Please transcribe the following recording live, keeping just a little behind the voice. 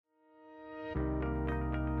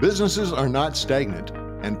Businesses are not stagnant,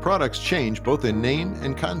 and products change both in name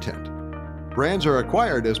and content. Brands are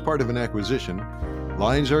acquired as part of an acquisition,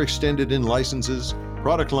 lines are extended in licenses,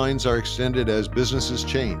 product lines are extended as businesses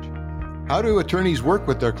change. How do attorneys work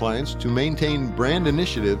with their clients to maintain brand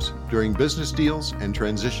initiatives during business deals and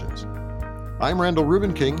transitions? I'm Randall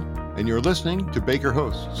Rubenking, and you're listening to Baker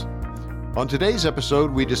Hosts. On today's episode,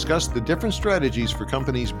 we discuss the different strategies for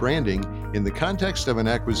companies branding in the context of an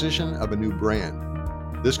acquisition of a new brand.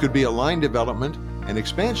 This could be a line development and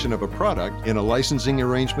expansion of a product in a licensing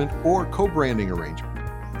arrangement or co-branding arrangement.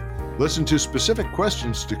 Listen to specific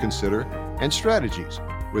questions to consider and strategies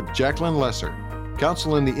with Jacqueline Lesser,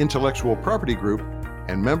 counsel in the Intellectual Property Group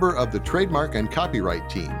and member of the Trademark and Copyright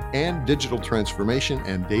team and Digital Transformation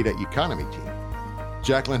and Data Economy team.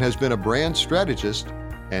 Jacqueline has been a brand strategist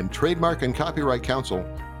and trademark and copyright counsel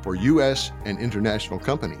for U.S. and international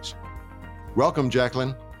companies. Welcome,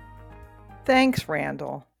 Jacqueline. Thanks,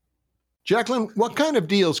 Randall. Jacqueline, what kind of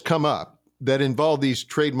deals come up that involve these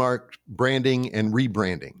trademark branding and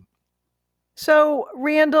rebranding? So,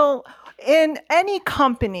 Randall, in any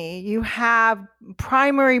company, you have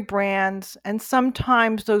primary brands, and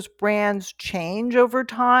sometimes those brands change over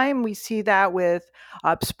time. We see that with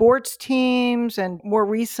sports teams, and more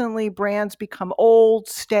recently, brands become old,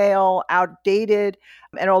 stale, outdated.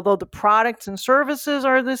 And although the products and services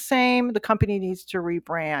are the same, the company needs to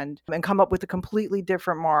rebrand and come up with a completely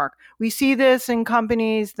different mark. We see this in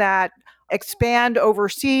companies that expand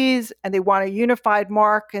overseas and they want a unified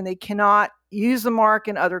mark and they cannot use the mark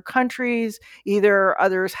in other countries. Either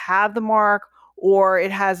others have the mark or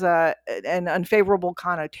it has an unfavorable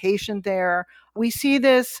connotation there. We see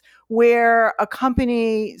this where a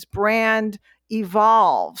company's brand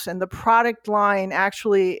evolves and the product line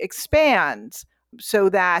actually expands so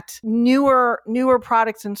that newer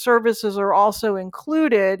products and services are also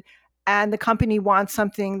included, and the company wants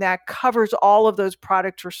something that covers all of those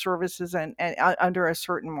products or services and under a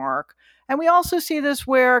certain mark. And we also see this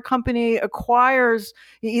where a company acquires,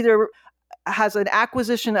 either has an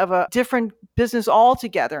acquisition of a different business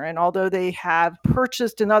altogether, and although they have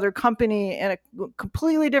purchased another company and a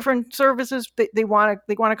completely different services, they want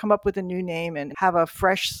to come up with a new name and have a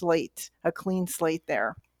fresh slate, a clean slate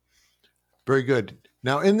there. Very good.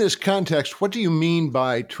 Now, in this context, what do you mean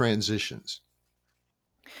by transitions?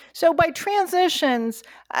 So by transitions,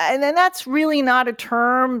 and then that's really not a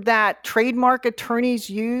term that trademark attorneys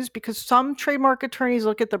use, because some trademark attorneys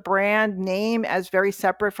look at the brand name as very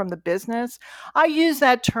separate from the business. I use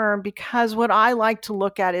that term because what I like to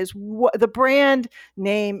look at is what the brand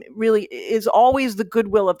name really is always the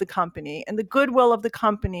goodwill of the company, and the goodwill of the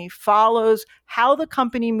company follows how the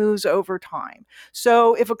company moves over time.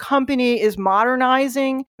 So if a company is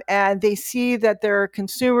modernizing and they see that their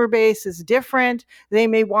consumer base is different, they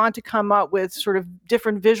may want to come up with sort of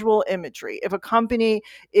different visual imagery. If a company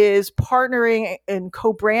is partnering and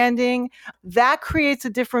co-branding, that creates a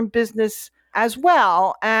different business as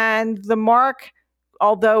well. And the mark,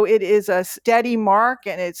 although it is a steady mark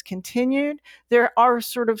and it's continued, there are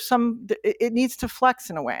sort of it needs to flex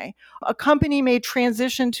in a way. A company may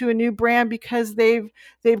transition to a new brand because they've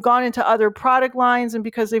gone into other product lines and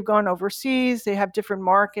because they've gone overseas, they have different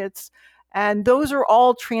markets. And those are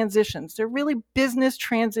all transitions. They're really business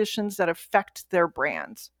transitions that affect their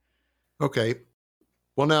brands. Okay.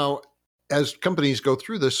 Well, now, as companies go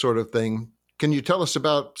through this sort of thing, can you tell us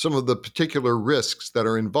about some of the particular risks that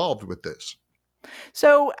are involved with this?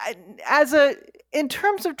 So in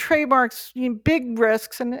terms of trademarks, big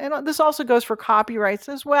risks, and this also goes for copyrights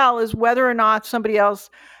as well, is whether or not somebody else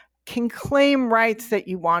can claim rights that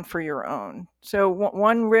you want for your own. So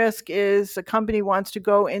one risk is a company wants to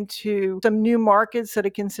go into some new markets that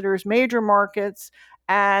it considers major markets,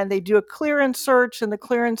 and they do a clearance search, and the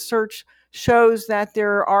clearance search shows that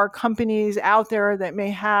there are companies out there that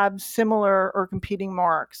may have similar or competing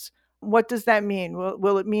marks. What does that mean?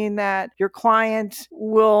 Will it mean that your client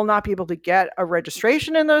will not be able to get a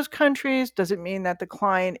registration in those countries? Does it mean that the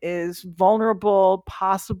client is vulnerable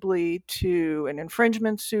possibly to an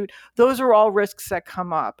infringement suit? Those are all risks that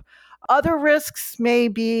come up. Other risks may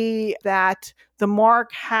be that the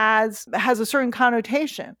mark has a certain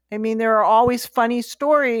connotation. I mean, there are always funny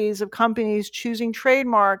stories of companies choosing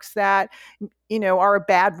trademarks that, are a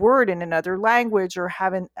bad word in another language or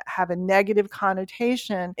have a negative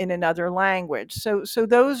connotation in another language. So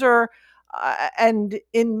those are And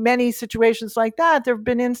in many situations like that, there have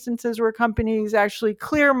been instances where companies actually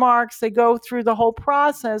clear marks, they go through the whole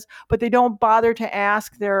process, but they don't bother to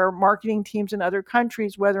ask their marketing teams in other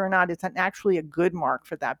countries whether or not it's actually a good mark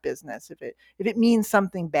for that business, if it means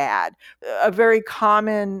something bad. A very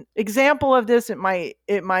common example of this, it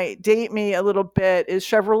might date me a little bit, is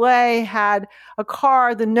Chevrolet had a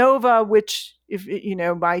car, the Nova, which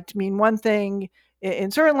might mean one thing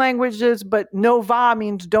in certain languages, but Nova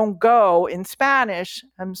means don't go in Spanish.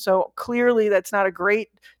 And so clearly that's not a great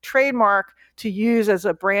trademark to use as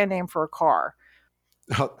a brand name for a car.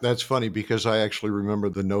 Oh, that's funny because I actually remember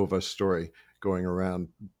the Nova story going around.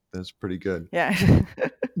 That's pretty good. Yeah.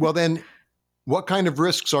 Well, then, what kind of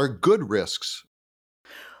risks are good risks?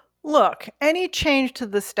 Look, any change to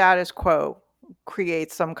the status quo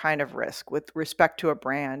creates some kind of risk with respect to a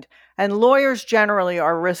brand, and lawyers generally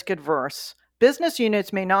are risk adverse. Business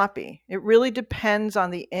units may not be. It really depends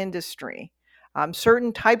on the industry.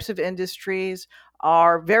 Certain types of industries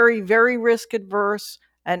are very, very risk adverse,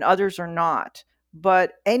 and others are not.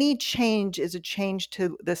 But any change is a change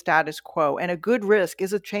to the status quo, and a good risk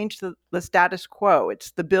is a change to the status quo.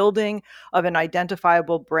 It's the building of an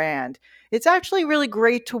identifiable brand. It's actually really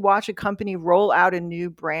great to watch a company roll out a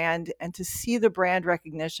new brand and to see the brand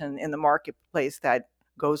recognition in the marketplace that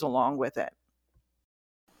goes along with it.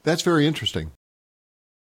 That's very interesting.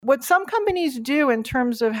 What some companies do in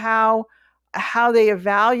terms of how they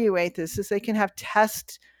evaluate this is they can have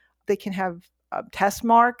test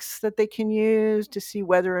marks that they can use to see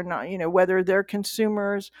whether or not, whether their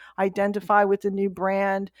consumers identify with the new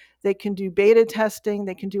brand. They can do beta testing,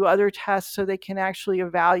 they can do other tests so they can actually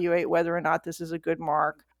evaluate whether or not this is a good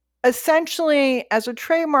mark. Essentially, as a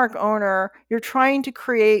trademark owner, you're trying to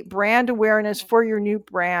create brand awareness for your new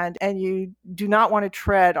brand, and you do not want to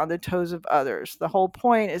tread on the toes of others. The whole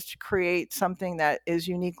point is to create something that is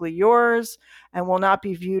uniquely yours and will not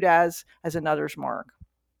be viewed as another's mark.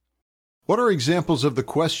 What are examples of the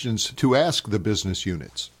questions to ask the business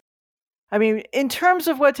units? I mean, in terms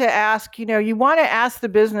of what to ask, you want to ask the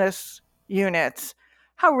business units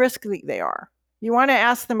how risky they are. You want to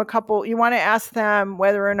ask them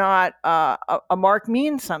whether or not a mark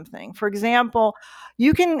means something. For example,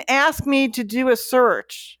 you can ask me to do a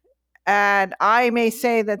search, and I may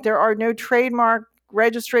say that there are no trademark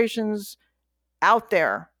registrations out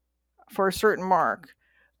there for a certain mark.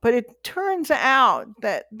 But it turns out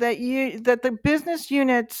that the business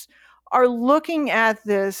units are looking at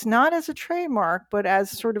this not as a trademark, but as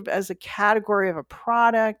sort of as a category of a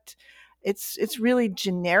product. It's really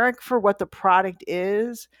generic for what the product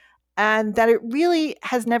is, and that it really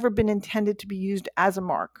has never been intended to be used as a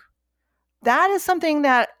mark. That is something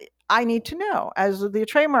that I need to know as the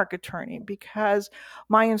trademark attorney, because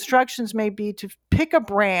my instructions may be to pick a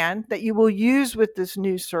brand that you will use with this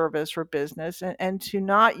new service or business, and to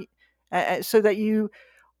not, so that you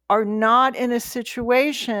are not in a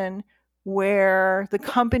situation where the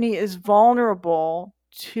company is vulnerable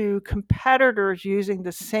to competitors using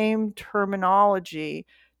the same terminology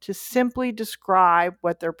to simply describe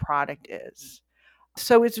what their product is.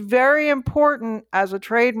 So it's very important as a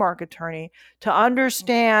trademark attorney to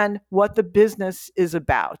understand what the business is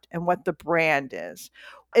about and what the brand is.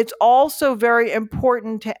 It's also very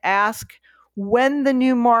important to ask when the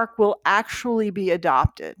new mark will actually be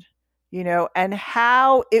adopted, and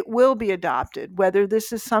how it will be adopted, whether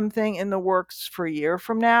this is something in the works for a year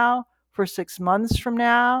from now, for 6 months from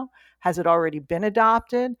now. Has it already been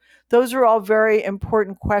adopted? Those are all very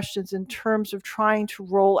important questions in terms of trying to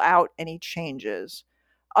roll out any changes.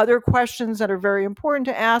 Other questions that are very important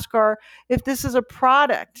to ask are if this is a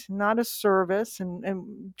product, not a service,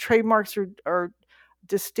 and trademarks are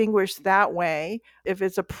distinguished that way. If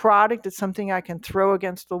it's a product, it's something I can throw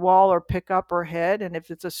against the wall or pick up or hit. And if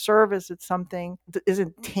it's a service, it's something that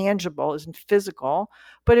isn't tangible, isn't physical.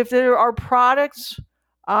 But if there are products,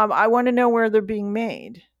 I want to know where they're being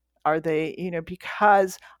made. Are they,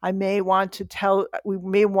 because we may want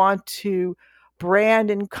to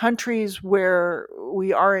brand in countries where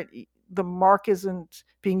the mark isn't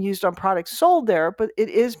being used on products sold there, but it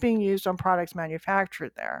is being used on products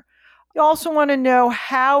manufactured there. You also want to know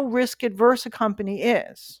how risk adverse a company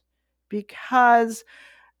is, because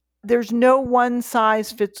there's no one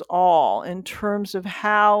size fits all in terms of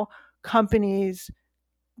how companies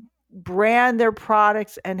brand their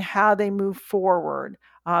products and how they move forward.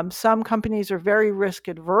 Some companies are very risk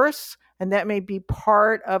adverse, and that may be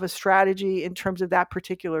part of a strategy in terms of that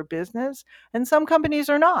particular business. And some companies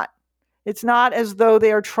are not. It's not as though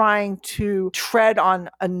they are trying to tread on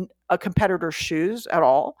a competitor's shoes at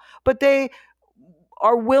all, but they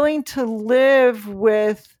are willing to live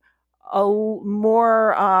with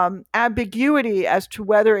more ambiguity as to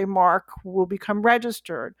whether a mark will become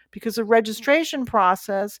registered, because the registration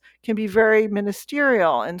process can be very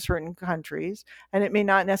ministerial in certain countries, and it may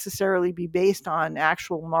not necessarily be based on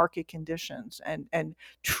actual market conditions and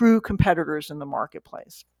true competitors in the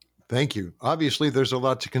marketplace. Thank you. Obviously, there's a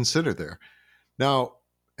lot to consider there. Now,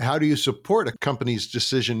 how do you support a company's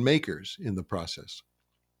decision makers in the process?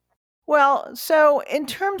 Well, so in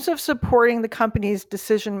terms of supporting the company's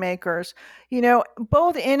decision makers,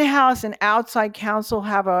 both in-house and outside counsel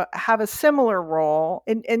have a similar role.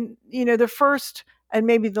 And the first and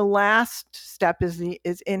maybe the last step is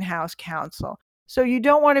in-house counsel. So you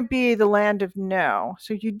don't want to be the land of no.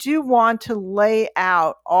 So you do want to lay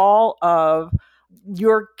out all of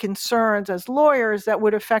your concerns as lawyers that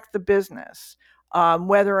would affect the business,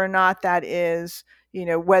 whether or not that is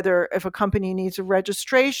whether if a company needs a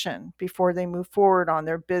registration before they move forward on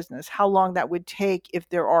their business, how long that would take if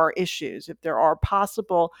there are issues, if there are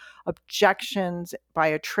possible objections by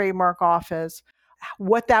a trademark office,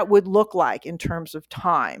 what that would look like in terms of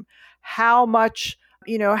time, how much,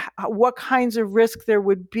 what kinds of risk there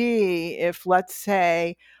would be if, let's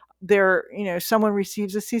say, someone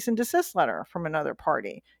receives a cease and desist letter from another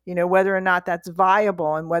party, whether or not that's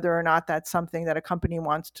viable and whether or not that's something that a company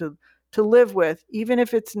wants to live with, even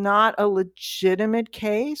if it's not a legitimate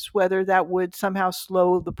case, whether that would somehow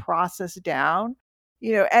slow the process down,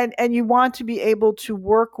 and you want to be able to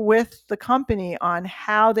work with the company on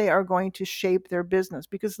how they are going to shape their business,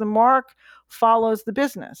 because the mark follows the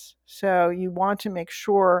business. So you want to make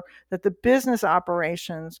sure that the business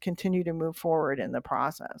operations continue to move forward in the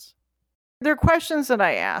process. There are questions that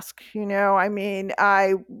I ask,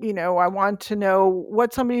 I want to know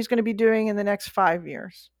what somebody's going to be doing in the next 5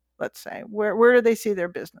 years. Let's say, where do they see their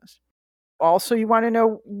business? Also, you want to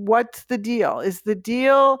know, what's the deal? Is the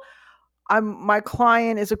deal my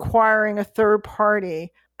client is acquiring a third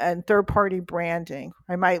party and third party branding?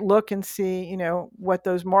 I might look and see, what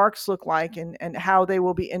those marks look like and how they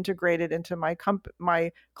will be integrated into my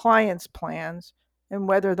client's plans, and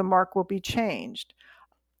whether the mark will be changed.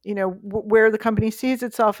 Where the company sees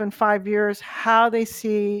itself in 5 years, how they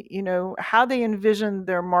see, how they envision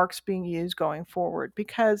their marks being used going forward,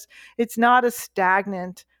 because it's not a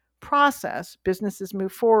stagnant process. Businesses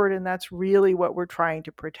move forward, and that's really what we're trying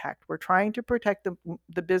to protect. We're trying to protect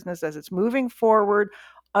the business as it's moving forward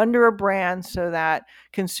under a brand, so that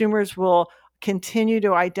consumers will continue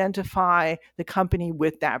to identify the company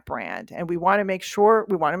with that brand. And we want to make sure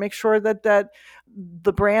that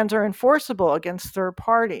the brands are enforceable against third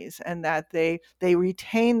parties, and that they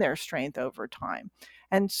retain their strength over time.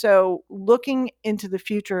 And so looking into the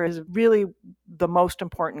future is really the most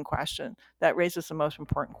important question. That raises the most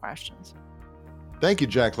important questions. Thank you,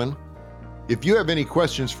 Jacqueline. If you have any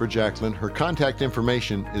questions for Jacqueline, her contact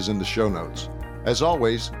information is in the show notes. As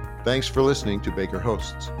always, thanks for listening to Baker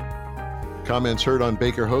Hosts. Comments heard on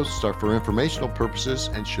Baker Hosts are for informational purposes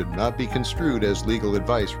and should not be construed as legal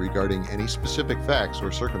advice regarding any specific facts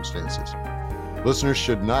or circumstances. Listeners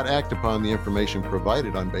should not act upon the information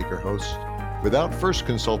provided on Baker Hosts without first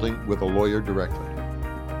consulting with a lawyer directly.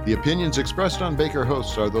 The opinions expressed on Baker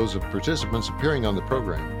Hosts are those of participants appearing on the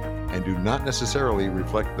program and do not necessarily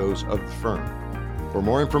reflect those of the firm. For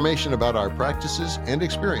more information about our practices and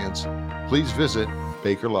experience, please visit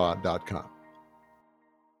bakerlaw.com.